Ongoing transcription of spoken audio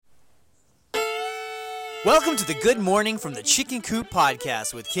Welcome to the Good Morning from the Chicken Coop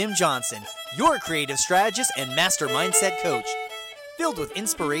podcast with Kim Johnson, your creative strategist and master mindset coach. Filled with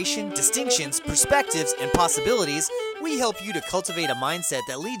inspiration, distinctions, perspectives, and possibilities, we help you to cultivate a mindset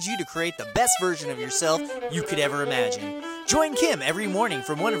that leads you to create the best version of yourself you could ever imagine. Join Kim every morning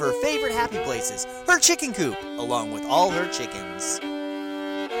from one of her favorite happy places, her chicken coop, along with all her chickens.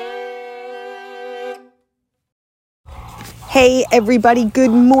 Hey everybody, good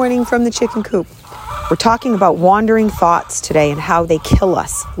morning from the chicken coop. We're talking about wandering thoughts today and how they kill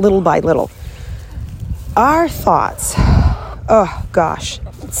us little by little. Our thoughts, oh gosh,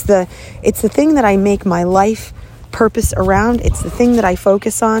 it's the thing that I make my life purpose around. It's the thing that I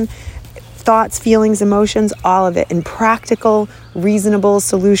focus on. Thoughts, feelings, emotions, all of it, and practical, reasonable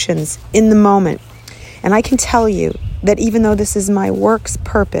solutions in the moment. And I can tell you that even though this is my work's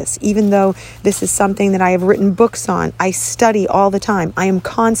purpose, even though this is something that I have written books on, I study all the time, I am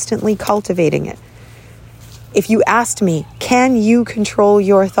constantly cultivating it. If you asked me, can you control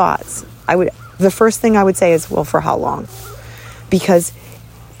your thoughts? The first thing I would say is, well, for how long? Because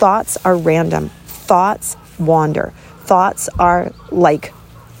thoughts are random. Thoughts wander. Thoughts are like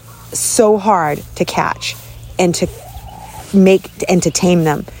so hard to catch and to make and to tame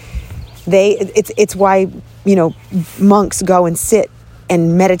them. It's why, monks go and sit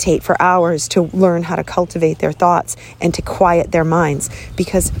and meditate for hours to learn how to cultivate their thoughts and to quiet their minds,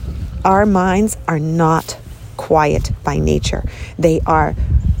 because our minds are not quiet by nature. They are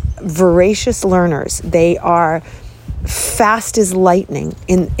voracious learners. They are fast as lightning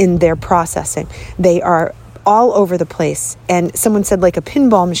in their processing. They are all over the place. And someone said like a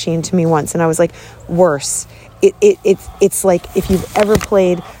pinball machine to me once, and I was like, worse. It's like if you've ever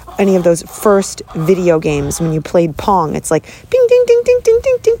played any of those first video games when you played Pong, it's like ding, ding, ding, ding, ding,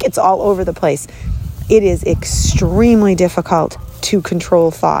 ding, ding. It's all over the place. It is extremely difficult to control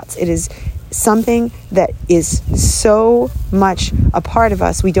thoughts. It is something that is so much a part of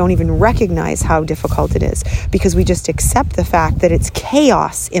us, we don't even recognize how difficult it is, because we just accept the fact that it's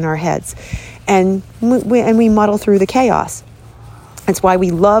chaos in our heads, and we muddle through the chaos. That's why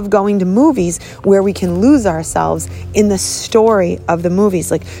we love going to movies where we can lose ourselves in the story of the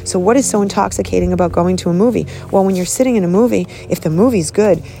movies. Like, so what is so intoxicating about going to a movie? Well, when you're sitting in a movie, if the movie's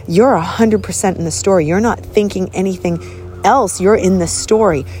good, you're 100% in the story. You're not thinking anything else. You're in the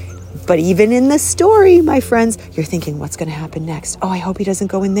story. But even in the story, my friends, you're thinking, what's going to happen next? Oh, I hope he doesn't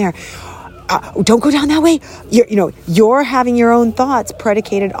go in there. Don't go down that way. You're having your own thoughts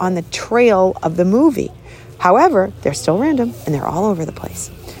predicated on the trail of the movie. However, they're still random and they're all over the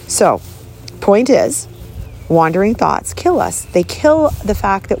place. So, point is, wandering thoughts kill us. They kill the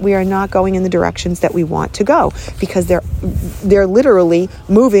fact that we are not going in the directions that we want to go, because they're literally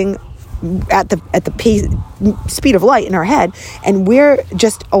moving at the speed of light in our head, and we're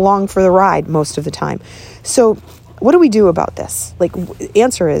just along for the ride most of the time. So what do we do about this?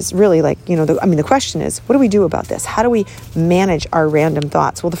 Answer is really the question is, what do we do about this? How do we manage our random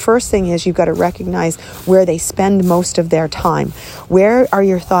thoughts? Well, the first thing is you've got to recognize where they spend most of their time. Where are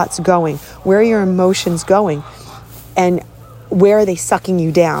your thoughts going? Where are your emotions going? And where are they sucking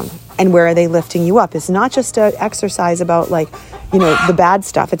you down? And where are they lifting you up? It's not just an exercise about the bad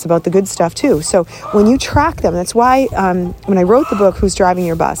stuff. It's about the good stuff too. So when you track them, that's why when I wrote the book, Who's Driving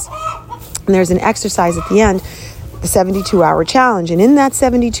Your Bus? And there's an exercise at the end, the 72-hour challenge. And in that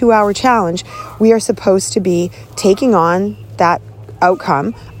 72-hour challenge, we are supposed to be taking on that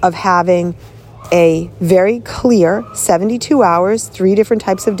outcome of having a very clear 72 hours, 3 different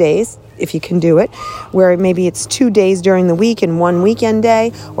types of days, if you can do it, where maybe it's 2 days during the week and 1 weekend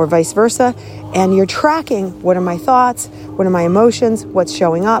day, or vice versa. And you're tracking, what are my thoughts? What are my emotions? What's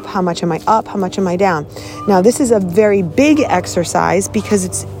showing up? How much am I up? How much am I down? Now, this is a very big exercise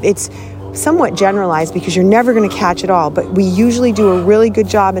because it's somewhat generalized, because you're never going to catch it all. But we usually do a really good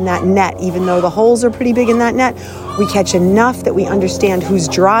job in that net. Even though the holes are pretty big in that net, we catch enough that we understand who's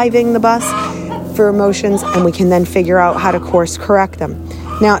driving the bus for emotions, and we can then figure out how to course correct them.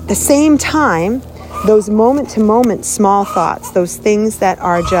 Now, at the same time, those moment-to-moment small thoughts, those things that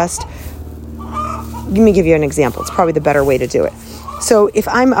are just, let me give you an example. It's probably the better way to do it. So if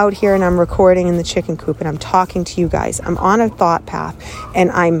I'm out here and I'm recording in the chicken coop and I'm talking to you guys, I'm on a thought path and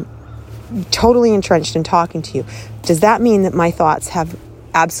I'm totally entrenched in talking to you. Does that mean that my thoughts have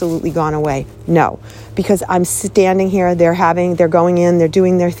absolutely gone away? No, because I'm standing here, they're going in, they're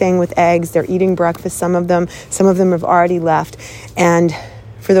doing their thing with eggs, they're eating breakfast, some of them have already left. And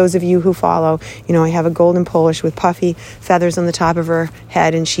for those of you who follow, I have a golden Polish with puffy feathers on the top of her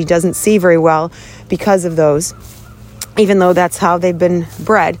head, and she doesn't see very well because of those, even though that's how they've been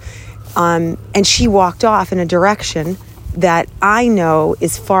bred. And she walked off in a direction that I know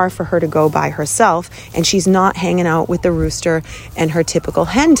is far for her to go by herself, and she's not hanging out with the rooster and her typical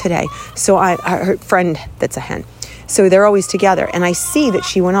hen today. So her friend that's a hen. So they're always together, and I see that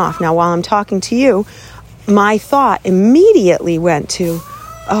she went off. Now, while I'm talking to you, my thought immediately went to,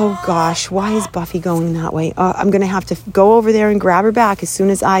 oh gosh, why is Buffy going that way? I'm going to have to go over there and grab her back as soon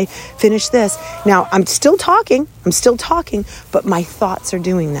as I finish this. Now, I'm still talking, but my thoughts are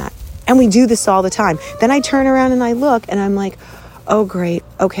doing that. And we do this all the time. Then I turn around and I look and I'm like, oh great,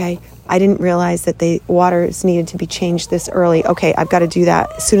 okay. I didn't realize that the waters needed to be changed this early. Okay, I've got to do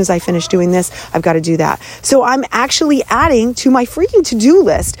that. As soon as I finish doing this, I've got to do that. So I'm actually adding to my freaking to-do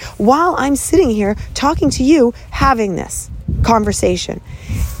list while I'm sitting here talking to you, having this conversation.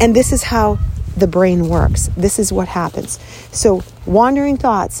 And this is how the brain works. This is what happens. So wandering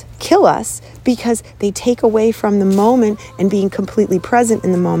thoughts kill us because they take away from the moment and being completely present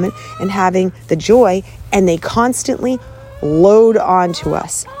in the moment and having the joy, and they constantly load onto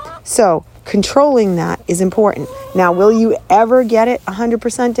us. So controlling that is important. Now, will you ever get it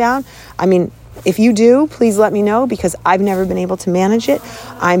 100% down? I mean, if you do, please let me know, because I've never been able to manage it.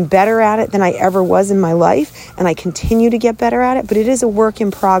 I'm better at it than I ever was in my life, and I continue to get better at it, but it is a work in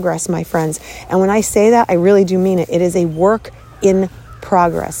progress, my friends. And when I say that, I really do mean it. It is a work in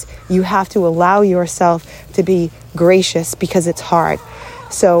progress. You have to allow yourself to be gracious because it's hard.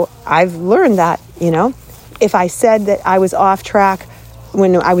 So I've learned that, if I said that I was off track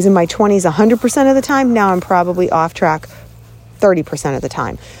when I was in my 20s 100% of the time, now I'm probably off track 30% of the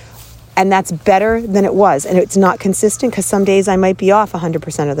time. And that's better than it was. And it's not consistent because some days I might be off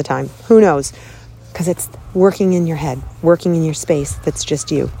 100% of the time. Who knows? Because it's working in your head, working in your space. That's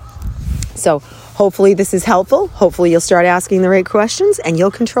just you. So hopefully this is helpful. Hopefully you'll start asking the right questions and you'll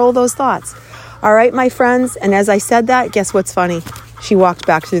control those thoughts. All right, my friends. And as I said that, guess what's funny? She walked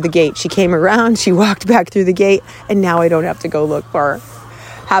back through the gate. She came around, she walked back through the gate, and now I don't have to go look for her.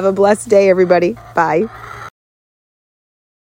 Have a blessed day, everybody. Bye.